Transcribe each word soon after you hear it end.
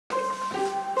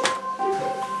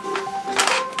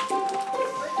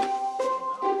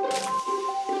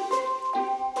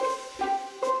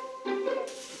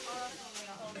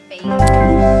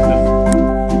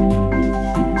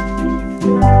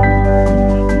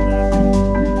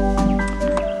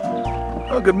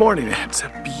good morning. It's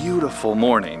a beautiful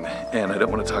morning, and I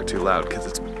don't want to talk too loud because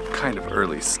it's kind of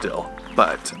early still,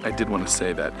 but I did want to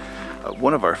say that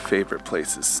one of our favorite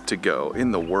places to go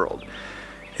in the world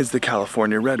is the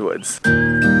California Redwoods. This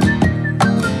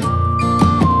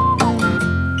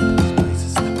place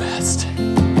is the best.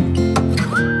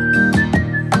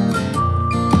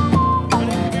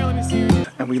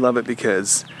 And we love it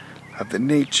because of the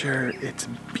nature. It's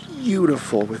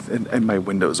beautiful and my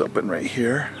window's open right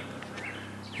here.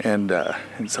 And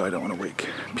so I don't want to wake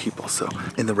people. So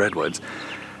in the Redwoods,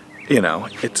 you know,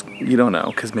 you don't know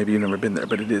because maybe you've never been there,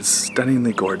 but it is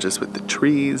stunningly gorgeous with the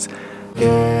trees.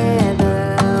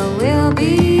 Together we'll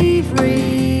be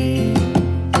free.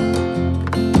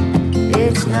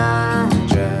 It's not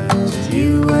just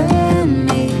you and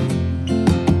me.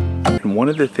 And one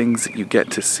of the things that you get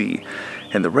to see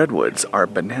in the Redwoods are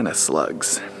banana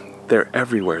slugs. They're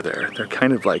everywhere there. They're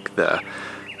kind of like the,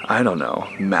 I don't know,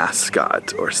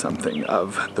 mascot or something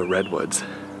of the Redwoods.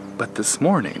 But this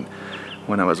morning,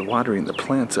 when I was watering the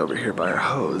plants over here by our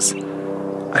hose,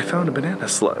 I found a banana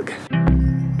slug.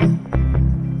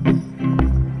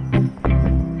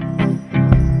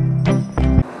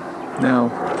 Now,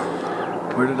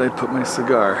 where did I put my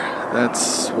cigar?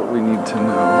 That's what we need to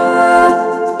know.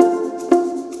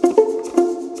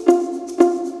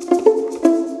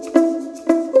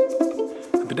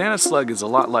 A banana slug is a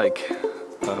lot like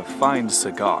a fine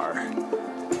cigar.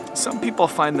 Some people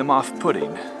find them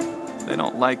off-putting. They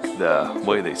don't like the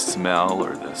way they smell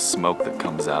or the smoke that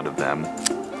comes out of them.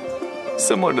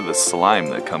 Similar to the slime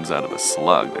that comes out of a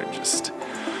slug, they're just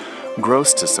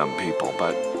gross to some people,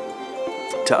 but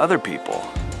to other people,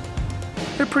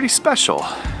 they're pretty special.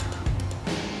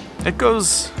 It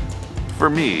goes, for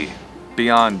me,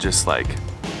 beyond just like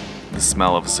the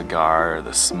smell of a cigar or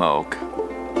the smoke.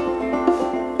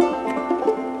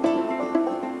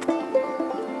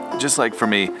 Just like for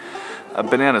me, a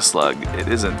banana slug, it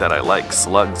isn't that I like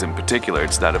slugs in particular,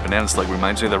 it's that a banana slug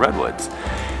reminds me of the Redwoods.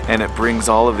 And it brings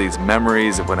all of these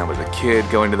memories of when I was a kid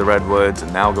going to the Redwoods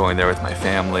and now going there with my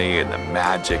family and the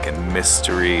magic and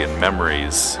mystery and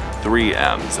memories, 3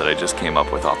 M's that I just came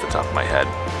up with off the top of my head.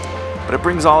 But it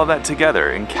brings all of that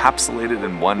together, encapsulated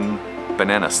in one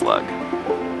banana slug.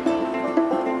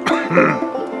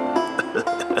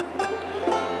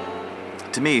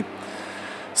 To me,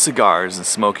 cigars and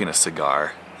smoking a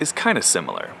cigar is kind of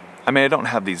similar. I mean, I don't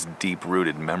have these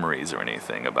deep-rooted memories or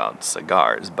anything about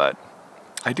cigars, but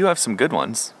I do have some good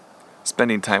ones.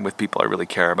 Spending time with people I really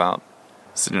care about,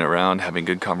 sitting around, having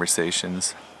good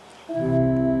conversations. Not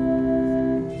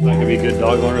gonna be good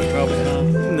dog owners probably, huh?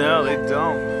 No, they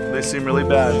don't. They seem really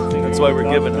bad. That's why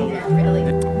we're giving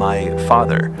them. My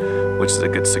father, which is a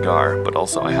good cigar, but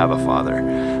also I have a father.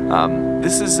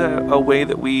 This is a way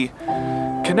that we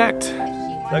connect.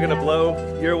 Not gonna blow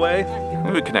your way?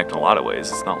 We would connect in a lot of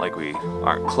ways. It's not like we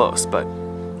aren't close, but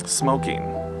smoking.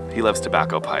 He loves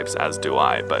tobacco pipes, as do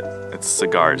I, but it's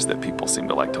cigars that people seem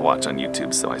to like to watch on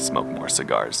YouTube, so I smoke more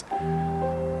cigars.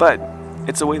 But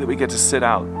it's a way that we get to sit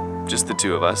out, just the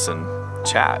two of us, and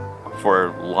chat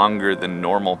for longer than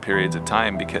normal periods of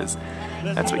time, because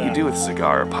that's what you do with a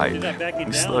cigar or pipe.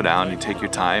 You slow down, you take your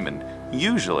time, and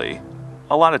usually,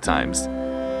 a lot of times,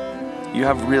 you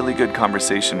have really good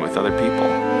conversation with other people.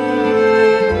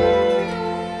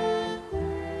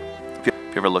 If you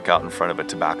ever look out in front of a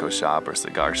tobacco shop or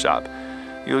cigar shop,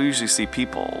 you'll usually see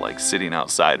people like sitting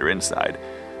outside or inside.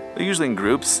 They're usually in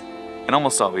groups and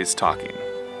almost always talking.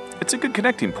 It's a good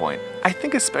connecting point. I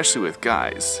think especially with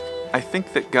guys. I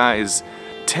think that guys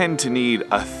tend to need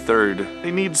a third.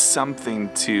 They need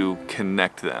something to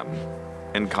connect them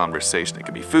in conversation. It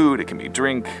can be food, it can be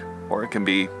drink, or it can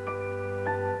be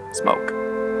smoke.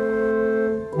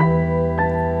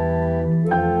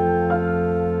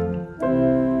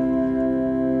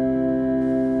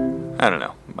 I don't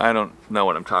know. I don't know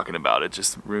what I'm talking about. It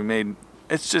just remained.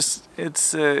 I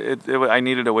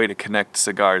needed a way to connect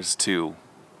cigars to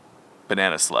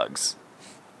banana slugs,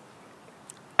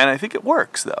 and I think it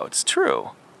works. Though it's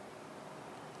true.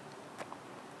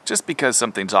 Just because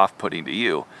something's off-putting to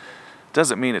you,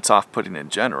 doesn't mean it's off-putting in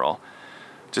general.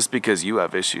 Just because you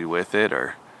have issue with it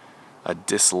or a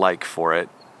dislike for it,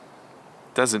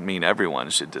 doesn't mean everyone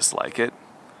should dislike it.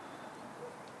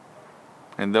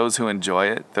 And those who enjoy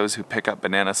it, those who pick up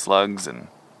banana slugs and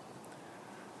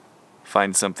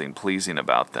find something pleasing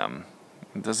about them,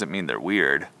 it doesn't mean they're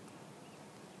weird.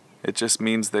 It just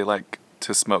means they like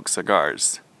to smoke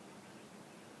cigars.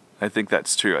 I think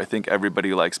that's true. I think everybody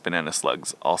who likes banana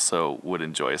slugs also would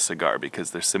enjoy a cigar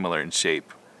because they're similar in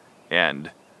shape.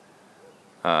 And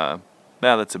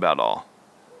that's about all.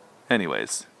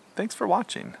 Anyways, thanks for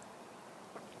watching.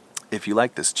 If you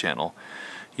like this channel,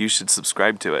 you should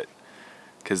subscribe to it,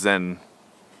 because then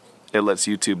it lets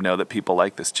YouTube know that people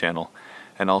like this channel.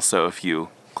 And also, if you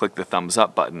click the thumbs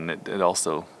up button, it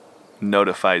also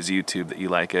notifies YouTube that you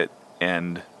like it.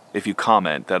 And if you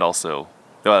comment, that also,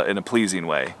 in a pleasing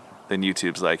way, then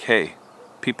YouTube's like, hey,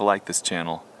 people like this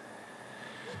channel.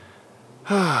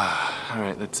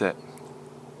 Alright, that's it.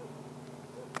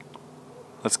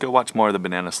 Let's go watch more of the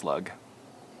banana slug.